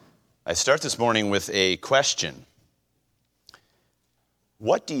I start this morning with a question.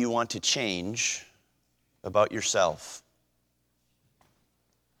 What do you want to change about yourself?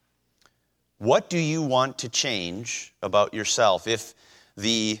 What do you want to change about yourself? If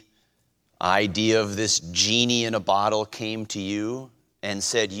the idea of this genie in a bottle came to you and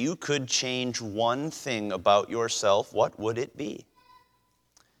said you could change one thing about yourself, what would it be?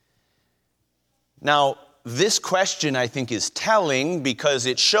 Now, this question, I think, is telling because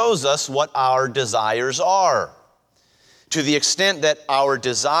it shows us what our desires are. To the extent that our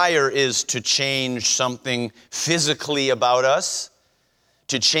desire is to change something physically about us,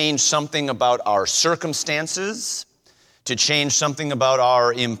 to change something about our circumstances, to change something about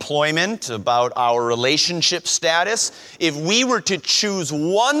our employment, about our relationship status, if we were to choose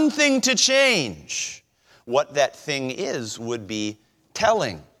one thing to change, what that thing is would be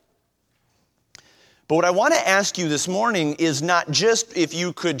telling. But what I want to ask you this morning is not just if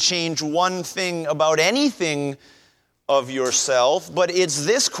you could change one thing about anything of yourself, but it's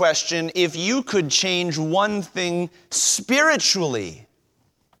this question: if you could change one thing spiritually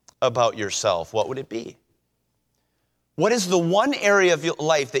about yourself, what would it be? What is the one area of your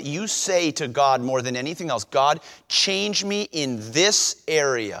life that you say to God more than anything else? God, change me in this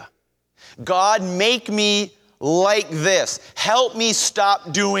area. God, make me like this. Help me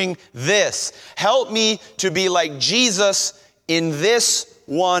stop doing this. Help me to be like Jesus in this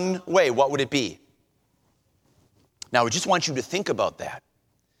one way. What would it be? Now, I just want you to think about that.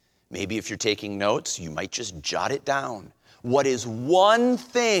 Maybe if you're taking notes, you might just jot it down. What is one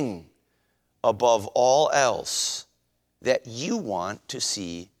thing above all else that you want to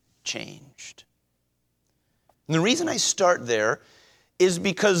see changed? And the reason I start there is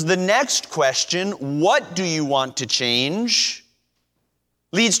because the next question, what do you want to change,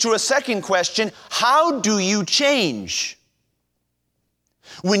 leads to a second question, how do you change?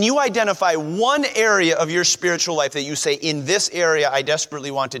 When you identify one area of your spiritual life that you say, in this area I desperately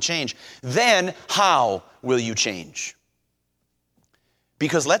want to change, then how will you change?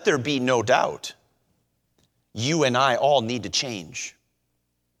 Because let there be no doubt, you and I all need to change.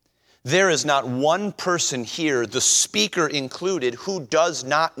 There is not one person here, the speaker included, who does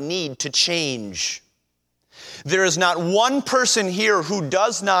not need to change. There is not one person here who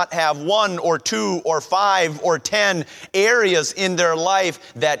does not have 1 or 2 or 5 or 10 areas in their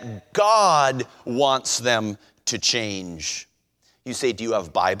life that God wants them to change. You say, do you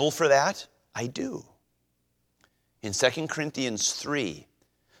have Bible for that? I do. In 2 Corinthians 3,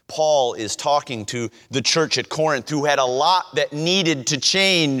 Paul is talking to the church at Corinth who had a lot that needed to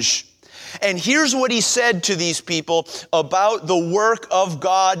change. And here's what he said to these people about the work of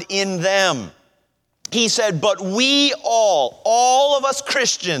God in them. He said, but we all of us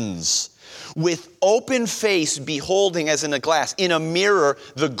Christians, with open face beholding as in a glass, in a mirror,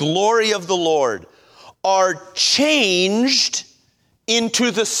 the glory of the Lord, are changed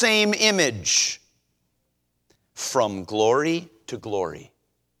into the same image from glory to glory.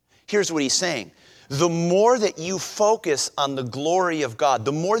 Here's what he's saying. The more that you focus on the glory of God,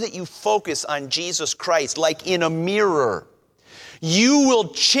 the more that you focus on Jesus Christ, like in a mirror, you will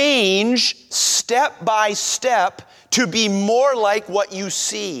change step by step to be more like what you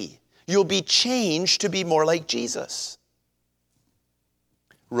see. You'll be changed to be more like Jesus.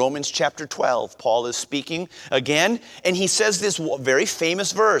 Romans chapter 12, Paul is speaking again, and he says this very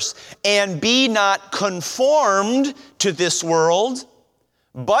famous verse, and be not conformed to this world,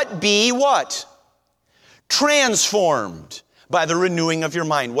 but be what? Transformed by the renewing of your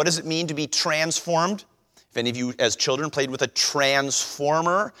mind. What does it mean to be transformed? If any of you as children played with a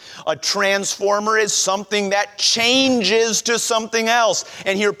transformer is something that changes to something else.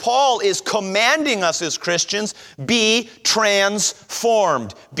 And here Paul is commanding us as Christians, be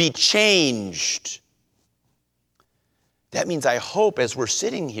transformed, be changed. That means I hope as we're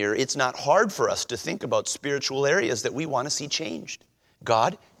sitting here, it's not hard for us to think about spiritual areas that we want to see changed.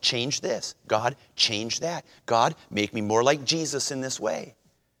 God, change this. God, change that. God, make me more like Jesus in this way.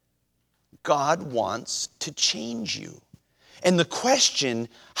 God wants to change you. And the question,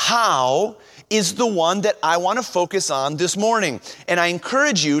 how, is the one that I want to focus on this morning. And I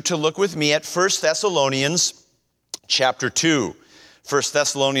encourage you to look with me at 1 Thessalonians chapter 2. 1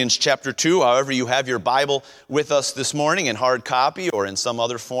 Thessalonians chapter 2, however you have your Bible with us this morning in hard copy or in some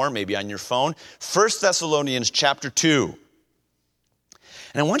other form, maybe on your phone. 1 Thessalonians chapter 2.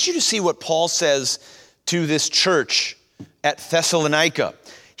 And I want you to see what Paul says to this church at Thessalonica.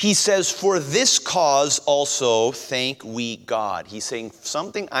 He says, for this cause also thank we God. He's saying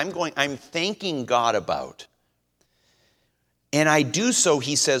something I'm thanking God about. And I do so,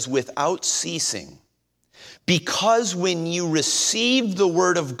 he says, without ceasing, Because when you received the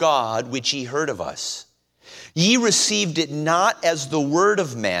word of God, which ye heard of us, ye received it not as the word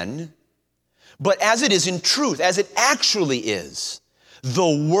of men, but as it is in truth, as it actually is,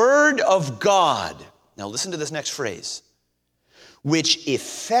 the word of God. Now listen to this next phrase. Which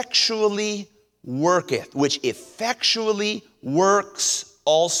effectually worketh, which effectually works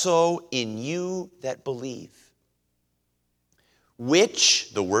also in you that believe.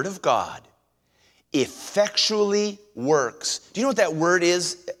 Which, the word of God, effectually works. Do you know what that word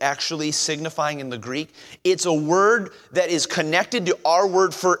is actually signifying in the Greek? It's a word that is connected to our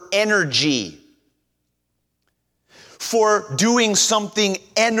word for energy, for doing something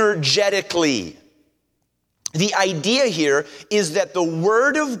energetically. The idea here is that the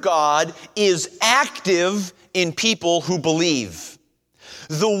word of God is active in people who believe.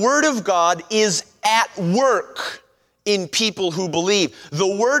 The word of God is at work in people who believe.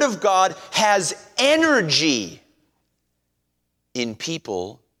 The word of God has energy in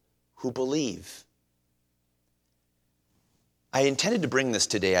people who believe. I intended to bring this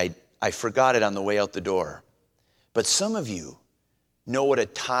today. I forgot it on the way out the door. But some of you know what a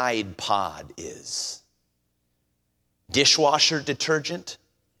Tide Pod is. Dishwasher detergent.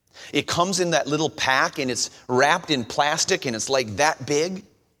 It comes in that little pack and it's wrapped in plastic and it's like that big.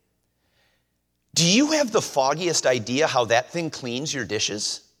 Do you have the foggiest idea how that thing cleans your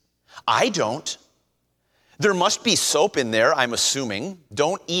dishes? I don't. There must be soap in there, I'm assuming.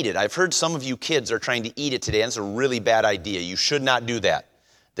 Don't eat it. I've heard some of you kids are trying to eat it today, and it's a really bad idea. You should not do that.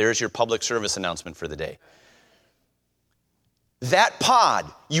 There's your public service announcement for the day. That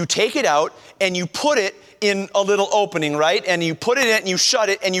pod, you take it out and you put it in a little opening, right? And you put it in and you shut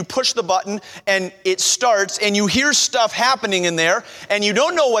it and you push the button and it starts and you hear stuff happening in there and you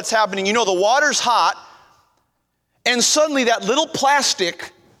don't know what's happening. You know the water's hot and suddenly that little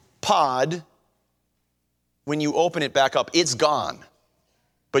plastic pod, when you open it back up, it's gone,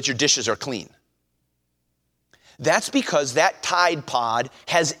 but your dishes are clean. That's because that Tide Pod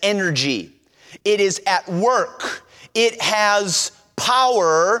has energy. It is at work. It has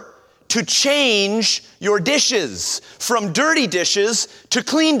power to change your dishes from dirty dishes to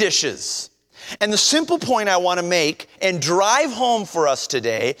clean dishes. And the simple point I want to make and drive home for us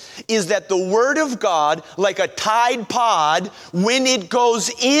today is that the Word of God, like a Tide Pod, when it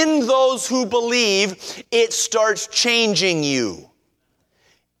goes in those who believe, it starts changing you.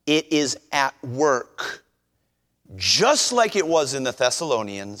 It is at work, just like it was in the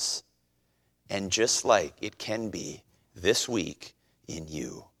Thessalonians, and just like it can be this week in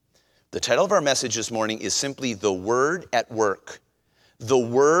you. The title of our message this morning is simply The Word at Work. The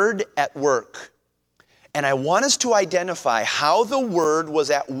Word at work. And I want us to identify how the Word was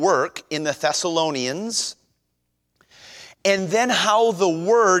at work in the Thessalonians, and then how the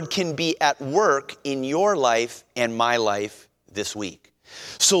Word can be at work in your life and my life this week.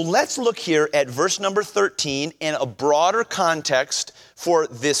 So let's look here at verse number 13 in a broader context for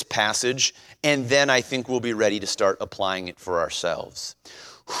this passage, and then I think we'll be ready to start applying it for ourselves.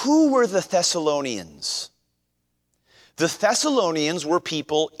 Who were the Thessalonians? The Thessalonians were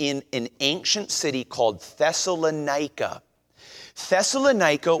people in an ancient city called Thessalonica.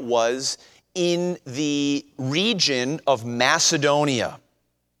 Thessalonica was in the region of Macedonia.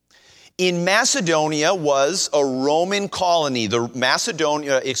 In Macedonia was a Roman colony.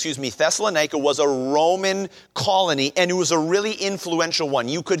 Thessalonica was a Roman colony, and it was a really influential one.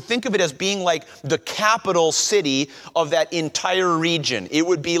 You could think of it as being like the capital city of that entire region. It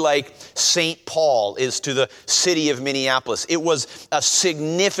would be like St. Paul is to the city of Minneapolis. It was a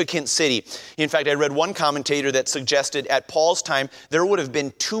significant city. In fact, I read one commentator that suggested at Paul's time, there would have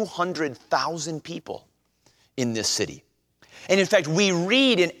been 200,000 people in this city. And in fact, we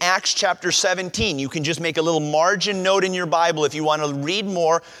read in Acts chapter 17, you can just make a little margin note in your Bible if you want to read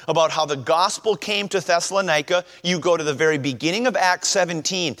more about how the gospel came to Thessalonica. You go to the very beginning of Acts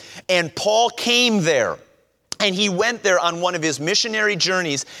 17, and Paul came there. And he went there on one of his missionary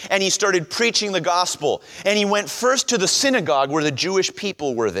journeys, and he started preaching the gospel. And he went first to the synagogue where the Jewish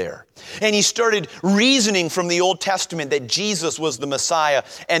people were there. And he started reasoning from the Old Testament that Jesus was the Messiah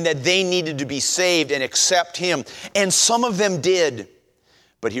and that they needed to be saved and accept him. And some of them did.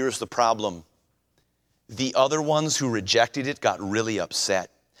 But here's the problem. The other ones who rejected it got really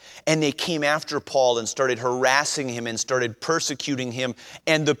upset. And they came after Paul and started harassing him and started persecuting him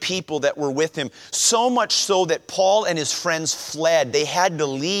and the people that were with him. So much so that Paul and his friends fled. They had to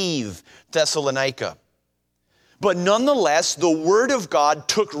leave Thessalonica. But nonetheless, the Word of God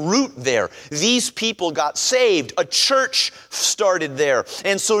took root there. These people got saved. A church started there.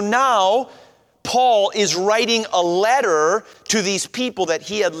 And so now Paul is writing a letter to these people that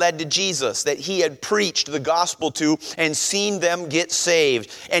he had led to Jesus, that he had preached the gospel to and seen them get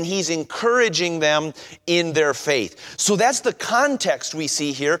saved. And he's encouraging them in their faith. So that's the context we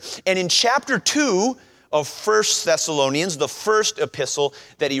see here. And in chapter 2 of 1 Thessalonians, the first epistle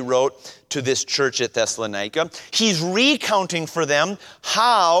that he wrote to this church at Thessalonica, he's recounting for them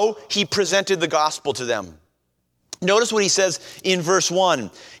how he presented the gospel to them. Notice what he says in verse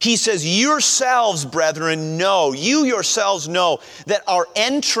 1. He says, yourselves, brethren, you yourselves know that our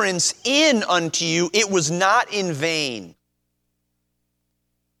entrance in unto you, it was not in vain.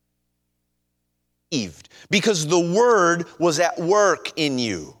 Because the word was at work in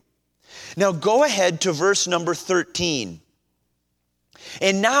you. Now go ahead to verse number 13.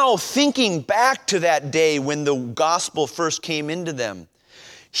 And now thinking back to that day when the gospel first came into them,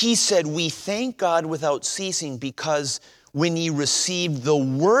 he said, we thank God without ceasing because when ye received the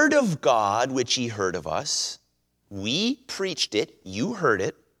word of God, which ye heard of us, we preached it, you heard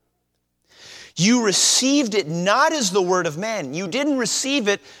it. You received it not as the word of man. You didn't receive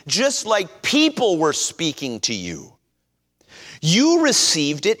it just like people were speaking to you. You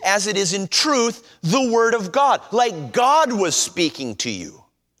received it as it is in truth, the word of God, like God was speaking to you.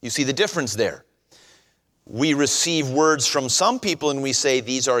 You see the difference there. We receive words from some people and we say,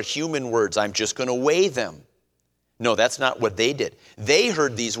 these are human words. I'm just going to weigh them. No, that's not what they did. They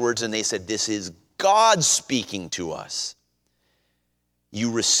heard these words and they said, this is God speaking to us.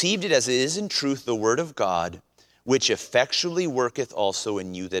 You received it as it is in truth, the word of God, which effectually worketh also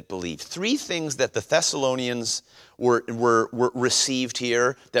in you that believe. Three things that the Thessalonians were received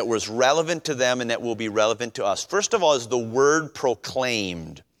here that was relevant to them and that will be relevant to us. First of all is the word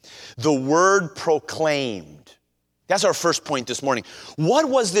proclaimed. The word proclaimed. That's our first point this morning. What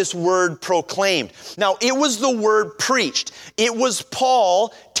was this word proclaimed? Now, it was the word preached. It was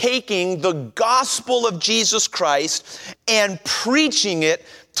Paul taking the gospel of Jesus Christ and preaching it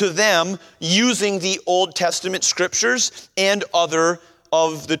to them using the Old Testament scriptures and other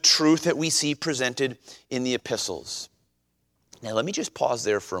of the truth that we see presented in the epistles. Now, let me just pause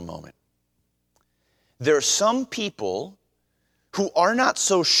there for a moment. There are some people who are not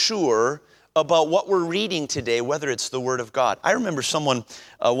so sure about what we're reading today, whether it's the Word of God. I remember someone,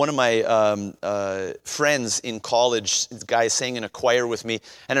 one of my friends in college, the guy sang in a choir with me,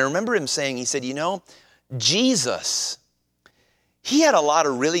 and I remember him saying, he said, Jesus, he had a lot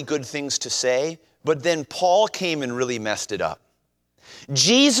of really good things to say, but then Paul came and really messed it up.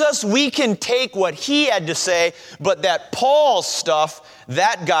 Jesus, we can take what he had to say, but that Paul stuff,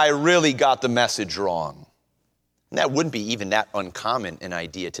 that guy really got the message wrong. And that wouldn't be even that uncommon an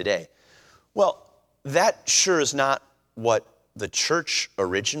idea today. Well, that sure is not what the church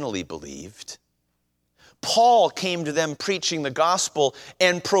originally believed. Paul came to them preaching the gospel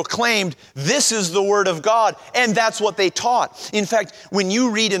and proclaimed, this is the word of God, and that's what they taught. In fact, when you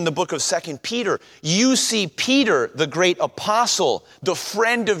read in the book of 2 Peter, you see Peter, the great apostle, the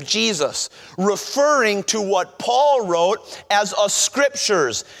friend of Jesus, referring to what Paul wrote as a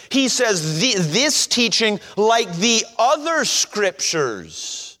scriptures. He says, this teaching, like the other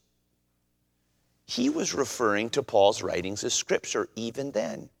scriptures. He was referring to Paul's writings as scripture even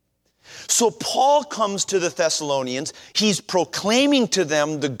then. So Paul comes to the Thessalonians, he's proclaiming to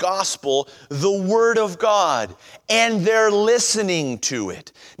them the gospel, the word of God, and they're listening to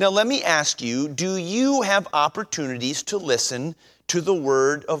it. Now let me ask you, do you have opportunities to listen to the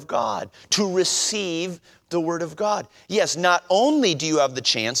word of God, to receive the word of God? Yes, not only do you have the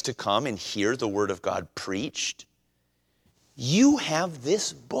chance to come and hear the word of God preached, you have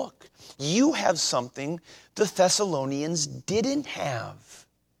this book. You have something the Thessalonians didn't have.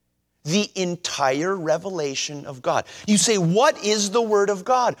 The entire revelation of God. You say, what is the Word of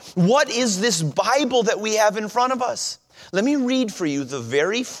God? What is this Bible that we have in front of us? Let me read for you the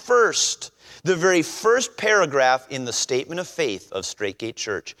very first paragraph in the statement of faith of Straight Gate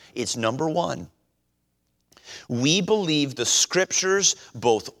Church. It's number 1. We believe the scriptures,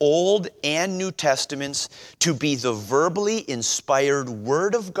 both Old and New Testaments, to be the verbally inspired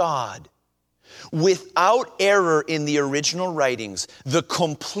Word of God, without error in the original writings, the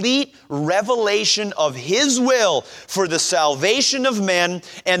complete revelation of His will for the salvation of men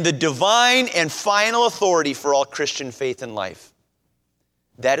and the divine and final authority for all Christian faith and life.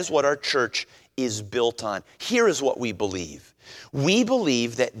 That is what our church is built on. Here is what we believe. We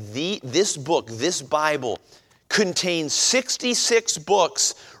believe that this book, this Bible, contains 66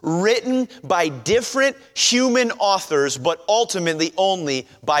 books written by different human authors, but ultimately only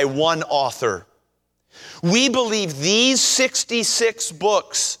by one author. We believe these 66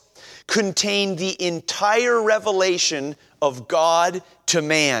 books contain the entire revelation of God to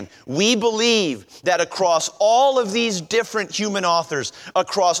man. We believe that across all of these different human authors,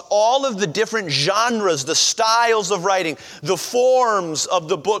 across all of the different genres, the styles of writing, the forms of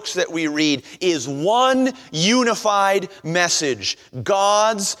the books that we read, is one unified message,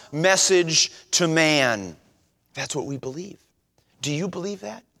 God's message to man. That's what we believe. Do you believe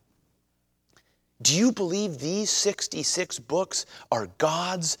that? Do you believe these 66 books are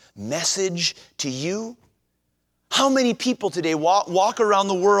God's message to you? How many people today walk around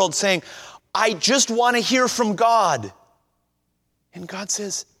the world saying, I just want to hear from God? And God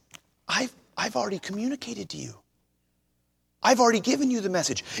says, I've already communicated to you. I've already given you the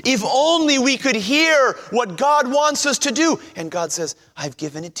message. If only we could hear what God wants us to do. And God says, I've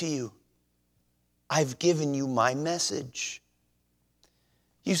given it to you. I've given you my message.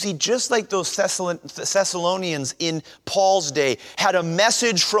 You see, just like those Thessalonians in Paul's day had a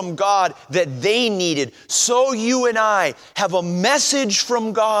message from God that they needed, so you and I have a message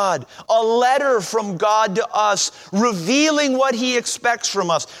from God, a letter from God to us, revealing what He expects from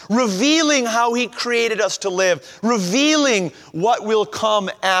us, revealing how He created us to live, revealing what will come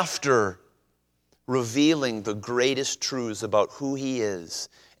after, revealing the greatest truths about who He is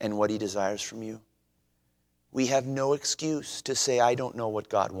and what He desires from you. We have no excuse to say, I don't know what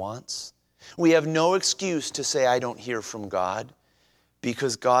God wants. We have no excuse to say, I don't hear from God,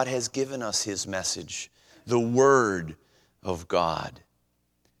 because God has given us His message, the Word of God.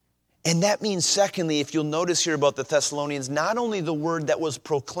 And that means, secondly, if you'll notice here about the Thessalonians, not only the word that was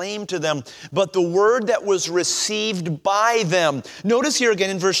proclaimed to them, but the word that was received by them. Notice here again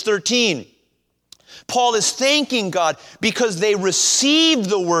in verse 13, Paul is thanking God because they received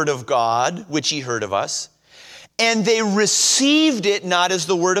the word of God, which He heard of us, and they received it not as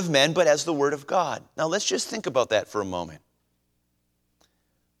the word of men, but as the word of God. Now let's just think about that for a moment.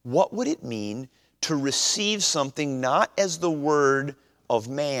 What would it mean to receive something not as the word of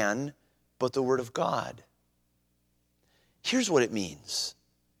man, but the word of God? Here's what it means.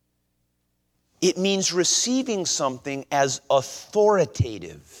 It means receiving something as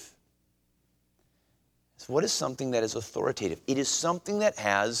authoritative. So what is something that is authoritative? It is something that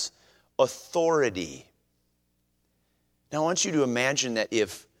has authority. Now, I want you to imagine that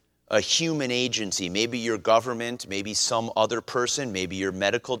if a human agency, maybe your government, maybe some other person, maybe your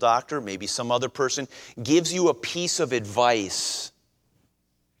medical doctor, maybe some other person, gives you a piece of advice.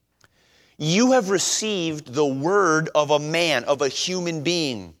 You have received the word of a man, of a human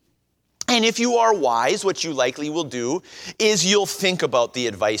being. And if you are wise, what you likely will do is you'll think about the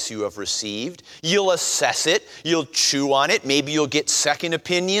advice you have received. You'll assess it. You'll chew on it. Maybe you'll get second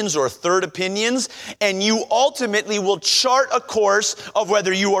opinions or third opinions. And you ultimately will chart a course of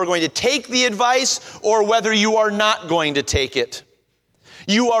whether you are going to take the advice or whether you are not going to take it.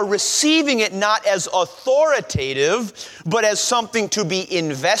 You are receiving it not as authoritative, but as something to be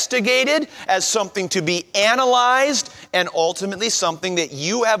investigated, as something to be analyzed, and ultimately something that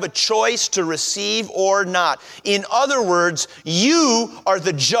you have a choice to receive or not. In other words, you are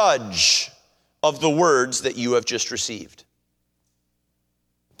the judge of the words that you have just received.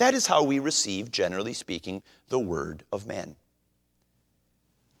 That is how we receive, generally speaking, the word of men.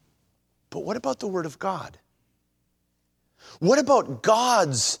 But what about the word of God? What about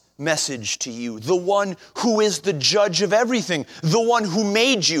God's message to you, the one who is the judge of everything, the one who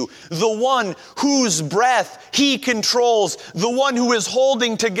made you, the one whose breath He controls, the one who is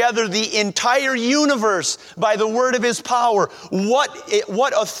holding together the entire universe by the word of His power?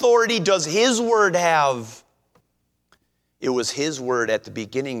 What authority does His word have? It was His word at the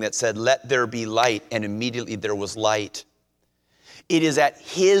beginning that said, "Let there be light," and immediately there was light. It is at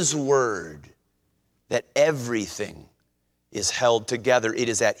His word that everything is held together. It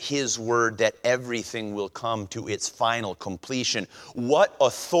is at His word that everything will come to its final completion. What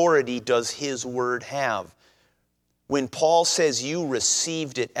authority does His word have? When Paul says you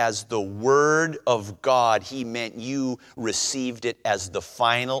received it as the word of God, he meant you received it as the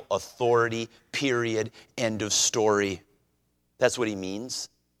final authority, period, end of story. That's what he means.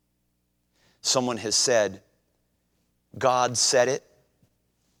 Someone has said, God said it,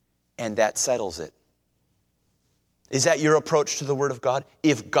 and that settles it. Is that your approach to the Word of God?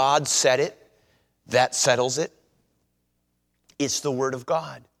 If God said it, that settles it. It's the Word of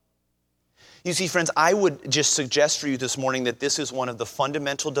God. You see, friends, I would just suggest for you this morning that this is one of the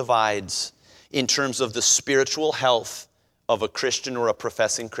fundamental divides in terms of the spiritual health of a Christian or a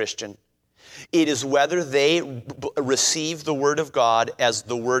professing Christian. It is whether they receive the Word of God as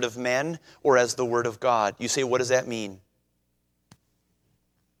the Word of men or as the Word of God. You say, what does that mean?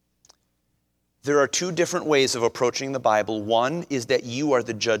 There are two different ways of approaching the Bible. One is that you are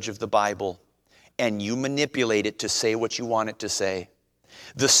the judge of the Bible, and you manipulate it to say what you want it to say.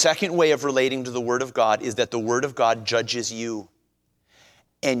 The second way of relating to the Word of God is that the Word of God judges you,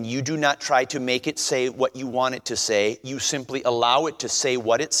 and you do not try to make it say what you want it to say. You simply allow it to say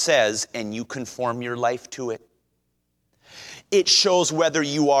what it says, and you conform your life to it. It shows whether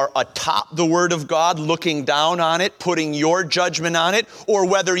you are atop the Word of God, looking down on it, putting your judgment on it, or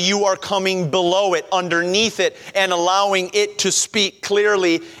whether you are coming below it, underneath it, and allowing it to speak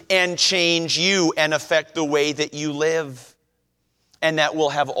clearly and change you and affect the way that you live. And that will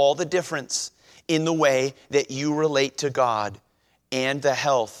have all the difference in the way that you relate to God and the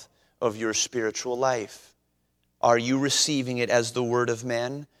health of your spiritual life. Are you receiving it as the word of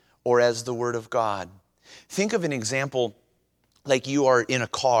men or as the word of God? Think of an example like you are in a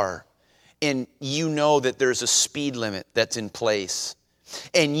car and you know that there's a speed limit that's in place.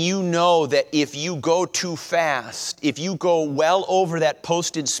 And you know that if you go too fast, if you go well over that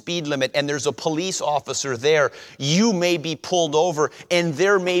posted speed limit and there's a police officer there, you may be pulled over and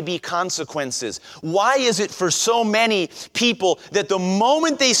there may be consequences. Why is it for so many people that the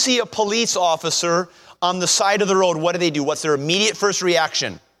moment they see a police officer on the side of the road, what do? What's their immediate first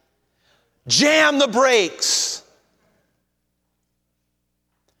reaction? Jam the brakes.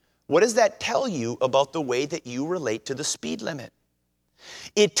 What does that tell you about the way that you relate to the speed limit?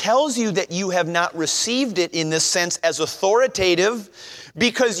 It tells you that you have not received it in this sense as authoritative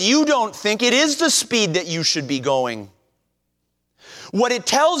because you don't think it is the speed that you should be going. What it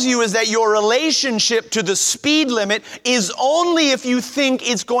tells you is that your relationship to the speed limit is only if you think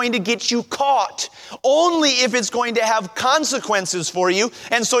it's going to get you caught, only if it's going to have consequences for you,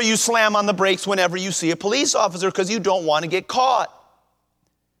 and so you slam on the brakes whenever you see a police officer because you don't want to get caught.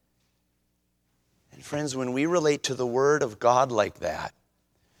 Friends, when we relate to the Word of God like that,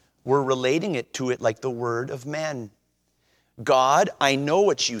 we're relating it to it like the word of men. God, I know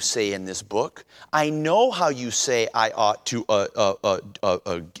what you say in this book. I know how you say I ought to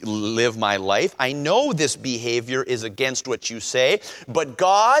live my life. I know this behavior is against what you say, but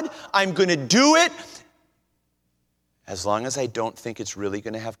God, I'm going to do it as long as I don't think it's really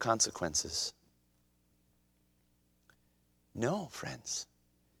going to have consequences. No, friends.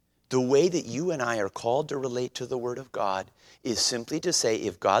 The way that you and I are called to relate to the Word of God is simply to say,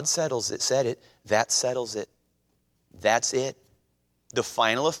 if God settles it, said it, that settles it. That's it. The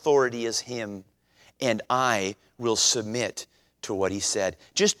final authority is Him, and I will submit to what He said.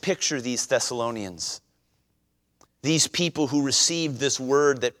 Just picture these Thessalonians. These people who received this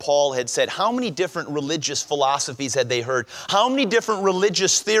word that Paul had said. How many different religious philosophies had they heard? How many different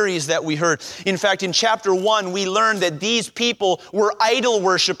religious theories that we heard? In fact, in chapter 1, we learned that these people were idol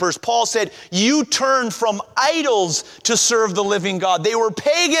worshipers. Paul said, you turned from idols to serve the living God. They were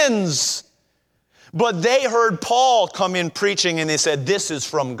pagans. But they heard Paul come in preaching and they said, this is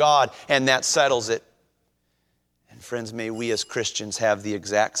from God, and that settles it. And friends, may we as Christians have the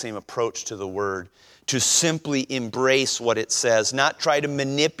exact same approach to the word, to simply embrace what it says, not try to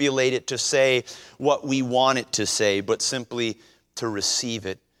manipulate it to say what we want it to say, but simply to receive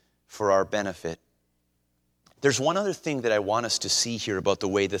it for our benefit. There's one other thing that I want us to see here about the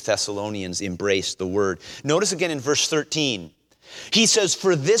way the Thessalonians embraced the word. Notice again in verse 13. He says,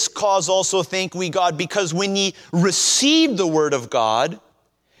 for this cause also thank we God, because when ye received the word of God,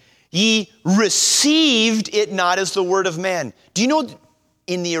 ye received it not as the word of man. Do you know,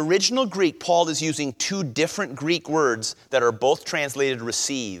 in the original Greek, Paul is using two different Greek words that are both translated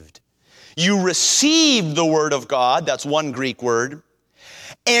received. You received the word of God, that's one Greek word,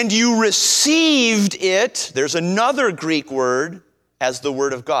 and you received it, there's another Greek word, as the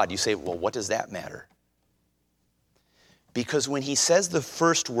word of God. You say, well, what does that matter? Because when he says the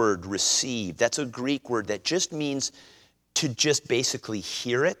first word, receive, that's a Greek word that just means to just basically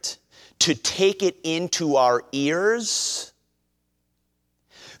hear it, to take it into our ears.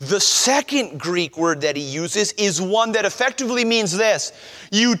 The second Greek word that he uses is one that effectively means this.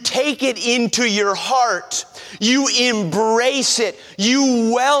 You take it into your heart. You embrace it.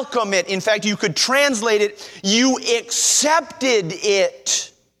 You welcome it. In fact, you could translate it, you accepted it.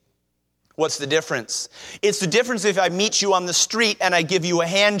 What's the difference? It's the difference if I meet you on the street and I give you a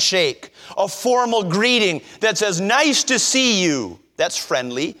handshake, a formal greeting that says, nice to see you. That's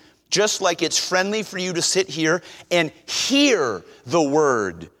friendly, just like it's friendly for you to sit here and hear the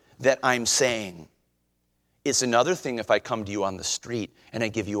word that I'm saying. It's another thing if I come to you on the street and I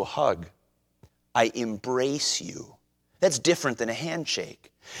give you a hug. I embrace you. That's different than a handshake.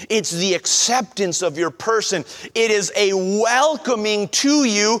 It's the acceptance of your person. It is a welcoming to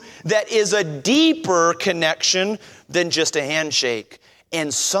you that is a deeper connection than just a handshake.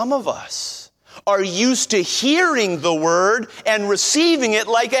 And some of us are used to hearing the word and receiving it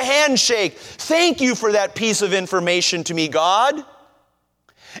like a handshake. Thank you for that piece of information to me, God.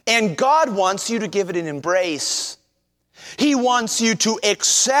 And God wants you to give it an embrace. He wants you to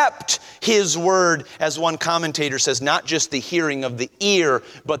accept His word, as one commentator says, not just the hearing of the ear,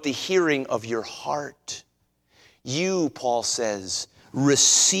 but the hearing of your heart. You, Paul says,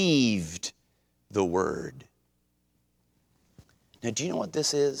 received the word. Now, do you know what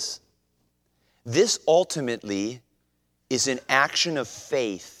this is? This ultimately is an action of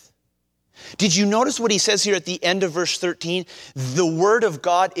faith. Did you notice what he says here at the end of verse 13? The word of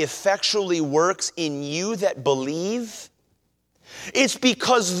God effectually works in you that believe. It's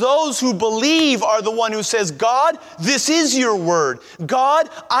because those who believe are the one who says, God, this is your word. God,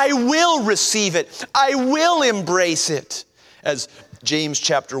 I will receive it. I will embrace it. As James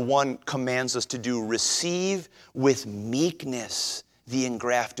chapter 1 commands us to do, receive with meekness the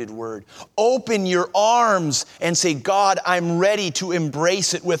engrafted word. Open your arms and say, God, I'm ready to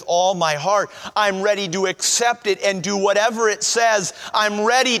embrace it with all my heart. I'm ready to accept it and do whatever it says. I'm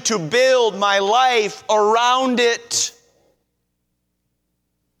ready to build my life around it.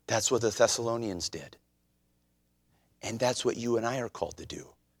 That's what the Thessalonians did. And that's what you and I are called to do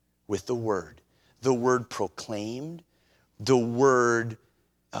with the word. The word proclaimed, the word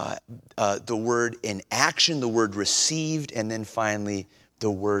in action, the word received, and then finally the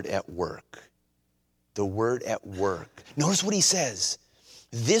word at work. The word at work. Notice what he says.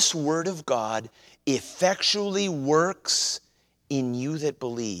 This word of God effectually works in you that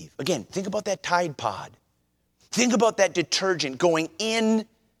believe. Again, think about that Tide Pod. Think about that detergent going in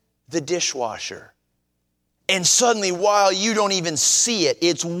the dishwasher. And suddenly, while you don't even see it,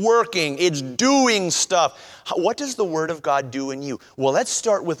 it's working, it's doing stuff. What does the Word of God do in you? Well, let's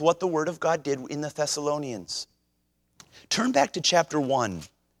start with what the Word of God did in the Thessalonians. Turn back to chapter 1.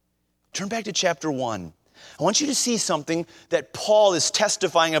 Turn back to chapter 1. I want you to see something that Paul is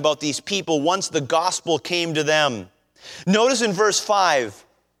testifying about these people once the gospel came to them. Notice in verse 5.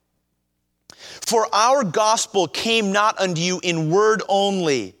 For our gospel came not unto you in word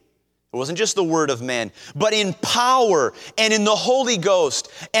only. It wasn't just the word of man, but in power and in the Holy Ghost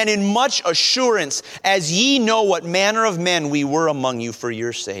and in much assurance, as ye know what manner of men we were among you for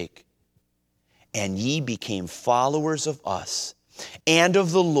your sake. And ye became followers of us and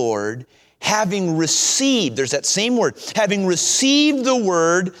of the Lord, having received, there's that same word, having received the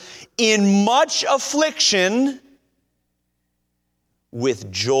word in much affliction with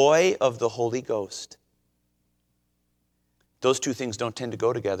joy of the Holy Ghost. Those two things don't tend to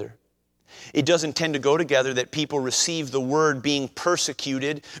go together. It doesn't tend to go together that people receive the word being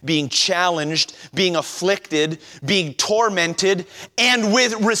persecuted, being challenged, being afflicted, being tormented, and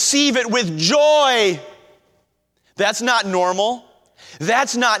receive it with joy. That's not normal.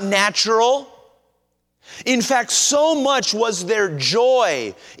 That's not natural. In fact, so much was their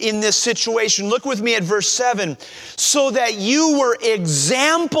joy in this situation. Look with me at verse 7. So that you were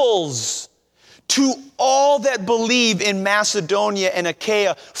examples to all that believe in Macedonia and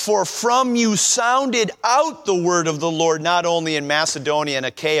Achaia, for from you sounded out the word of the Lord, not only in Macedonia and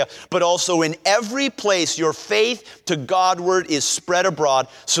Achaia, but also in every place your faith to Godward is spread abroad,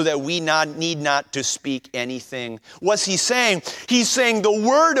 so that we need not to speak anything. What's he saying? He's saying the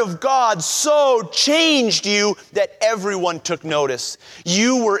word of God so changed you that everyone took notice.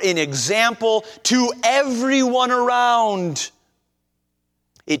 You were an example to everyone around.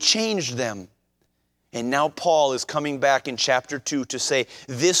 It changed them. And now Paul is coming back in chapter 2 to say,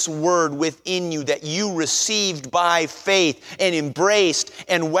 this word within you that you received by faith and embraced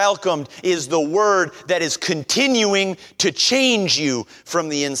and welcomed is the word that is continuing to change you from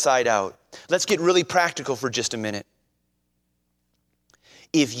the inside out. Let's get really practical for just a minute.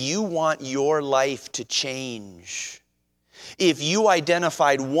 If you want your life to change, if you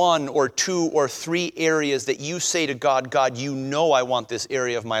identified 1 or 2 or 3 areas that you say to God, God, you know I want this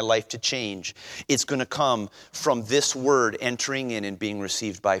area of my life to change, it's going to come from this word entering in and being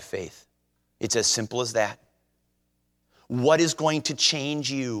received by faith. It's as simple as that. What is going to change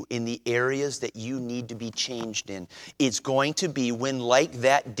you in the areas that you need to be changed in? It's going to be when, like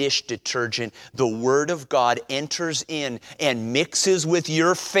that dish detergent, the Word of God enters in and mixes with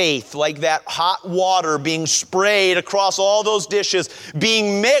your faith, like that hot water being sprayed across all those dishes,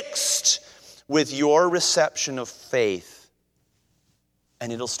 being mixed with your reception of faith.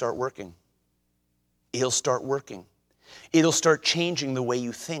 And it'll start working. It'll start working. It'll start changing the way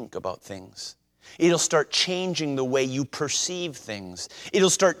you think about things. It'll start changing the way you perceive things. It'll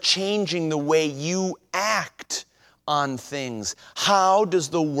start changing the way you act on things. How does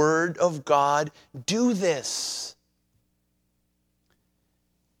the Word of God do this?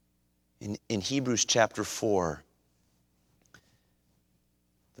 In Hebrews chapter 4,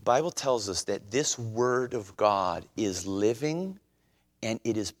 the Bible tells us that this Word of God is living and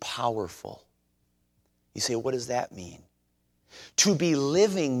it is powerful. You say, what does that mean? To be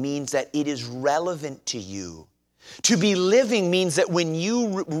living means that it is relevant to you. To be living means that when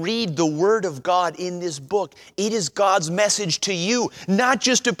you read the Word of God in this book, it is God's message to you, not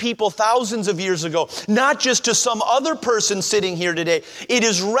just to people thousands of years ago, not just to some other person sitting here today. It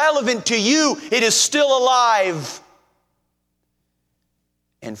is relevant to you. It is still alive.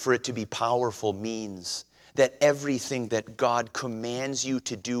 And for it to be powerful means that everything that God commands you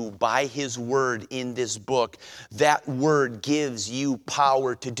to do by His Word in this book, that Word gives you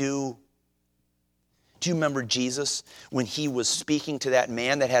power to do. Do you remember Jesus when He was speaking to that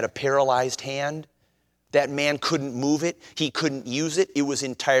man that had a paralyzed hand? That man couldn't move it. He couldn't use it. It was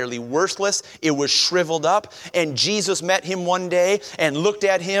entirely worthless. It was shriveled up. And Jesus met him one day and looked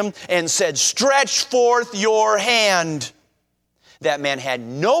at him and said, "Stretch forth your hand." That man had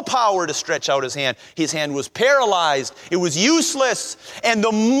no power to stretch out his hand. His hand was paralyzed. It was useless. And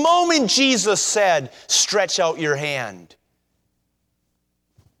the moment Jesus said, "Stretch out your hand,"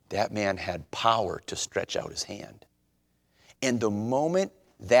 that man had power to stretch out his hand. And the moment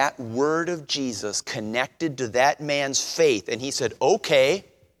that word of Jesus connected to that man's faith, and he said, "Okay,"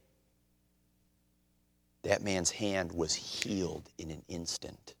 that man's hand was healed in an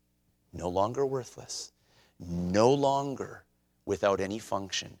instant. No longer worthless. No longer without any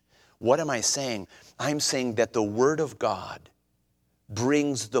function. What am I saying? I'm saying that the Word of God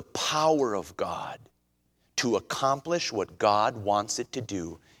brings the power of God to accomplish what God wants it to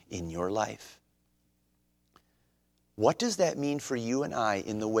do in your life. What does that mean for you and I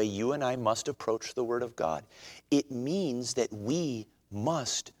in the way you and I must approach the Word of God? It means that we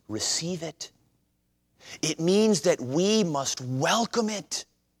must receive it. It means that we must welcome it.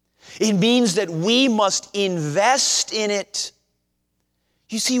 It means that we must invest in it.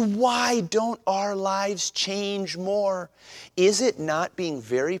 You see, why don't our lives change more? Is it not being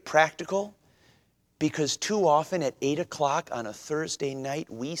very practical? Because too often at 8 o'clock on a Thursday night,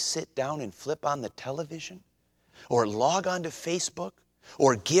 we sit down and flip on the television or log on to Facebook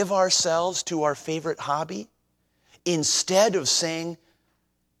or give ourselves to our favorite hobby instead of saying,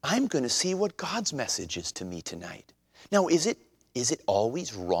 "I'm going to see what God's message is to me tonight." Now, is it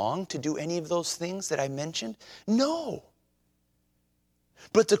always wrong to do any of those things that I mentioned? No.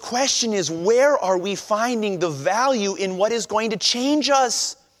 But the question is, where are we finding the value in what is going to change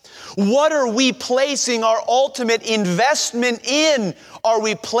us? What are we placing our ultimate investment in? Are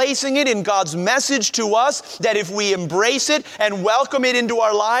we placing it in God's message to us that if we embrace it and welcome it into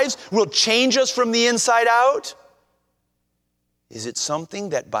our lives, will change us from the inside out? Is it something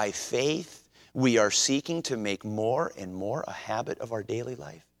that by faith we are seeking to make more and more a habit of our daily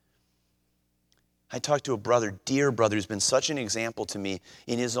life? I talked to a brother, dear brother, who's been such an example to me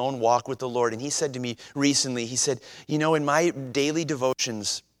in his own walk with the Lord. And he said to me recently, he said, in my daily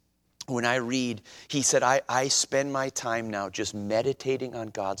devotions, when I read, he said, I spend my time now just meditating on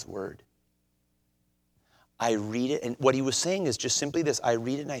God's Word. I read it, and what he was saying is just simply this: I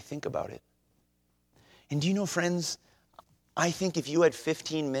read it and I think about it. And do you know, friends, I think if you had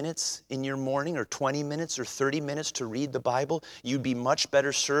 15 minutes in your morning or 20 minutes or 30 minutes to read the Bible, you'd be much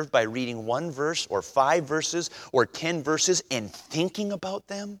better served by reading one verse or 5 verses or 10 verses and thinking about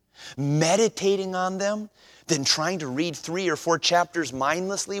them, meditating on them, than trying to read 3 or 4 chapters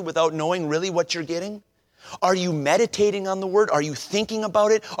mindlessly without knowing really what you're getting. Are you meditating on the Word? Are you thinking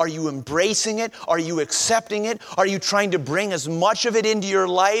about it? Are you embracing it? Are you accepting it? Are you trying to bring as much of it into your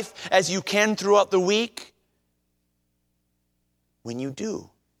life as you can throughout the week? When you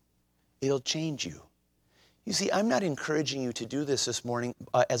do, it'll change you. You see, I'm not encouraging you to do this morning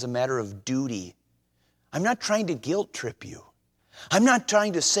as a matter of duty. I'm not trying to guilt trip you. I'm not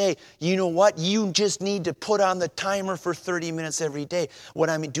trying to say, you know what, you just need to put on the timer for 30 minutes every day. What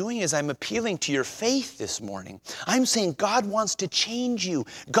I'm doing is I'm appealing to your faith this morning. I'm saying God wants to change you.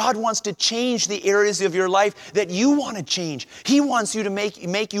 God wants to change the areas of your life that you want to change. He wants you to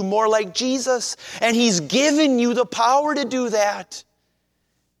make you more like Jesus. And He's given you the power to do that.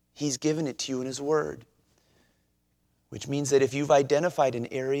 He's given it to you in His Word. Which means that if you've identified an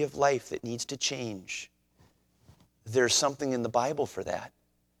area of life that needs to change, there's something in the Bible for that.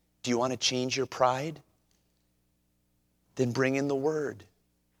 Do you want to change your pride? Then bring in the Word.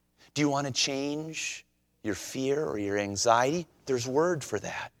 Do you want to change your fear or your anxiety? There's Word for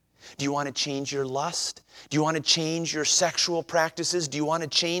that. Do you want to change your lust? Do you want to change your sexual practices? Do you want to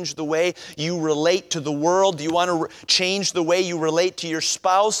change the way you relate to the world? Do you want to change the way you relate to your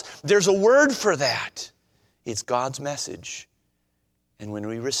spouse? There's a Word for that. It's God's message. And when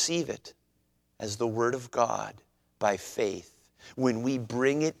we receive it as the Word of God by faith, when we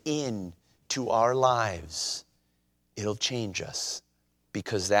bring it in to our lives, it'll change us,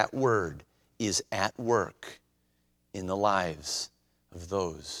 because that Word is at work in the lives of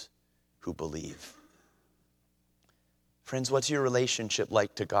those who believe. Friends, what's your relationship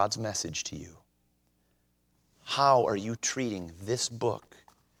like to God's message to you? How are you treating this book,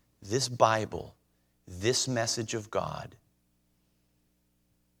 this Bible, this message of God?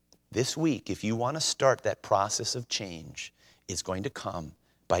 This week, if you want to start that process of change, it's going to come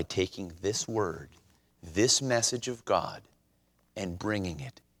by taking this word, this message of God, and bringing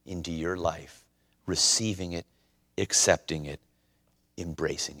it into your life, receiving it, accepting it,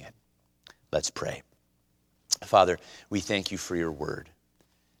 embracing it. Let's pray. Father, we thank you for your word,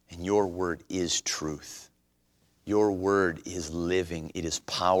 and your word is truth. Your word is living, it is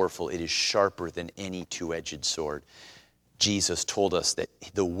powerful, it is sharper than any two-edged sword. Jesus told us that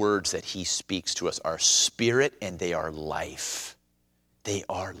the words that he speaks to us are spirit and they are life. They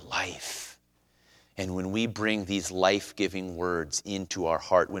are life. And when we bring these life-giving words into our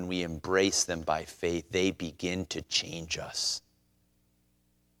heart, when we embrace them by faith, they begin to change us.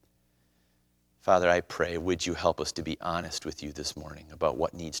 Father, I pray, would you help us to be honest with you this morning about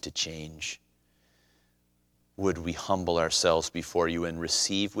what needs to change? Would we humble ourselves before you and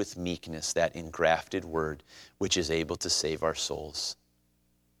receive with meekness that engrafted word which is able to save our souls?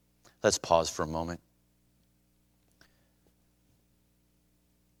 Let's pause for a moment.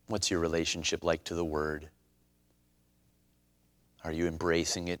 What's your relationship like to the word? Are you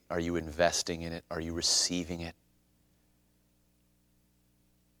embracing it? Are you investing in it? Are you receiving it?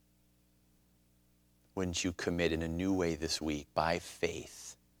 Wouldn't you commit in a new way this week by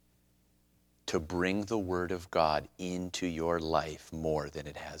faith to bring the Word of God into your life more than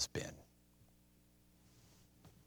it has been?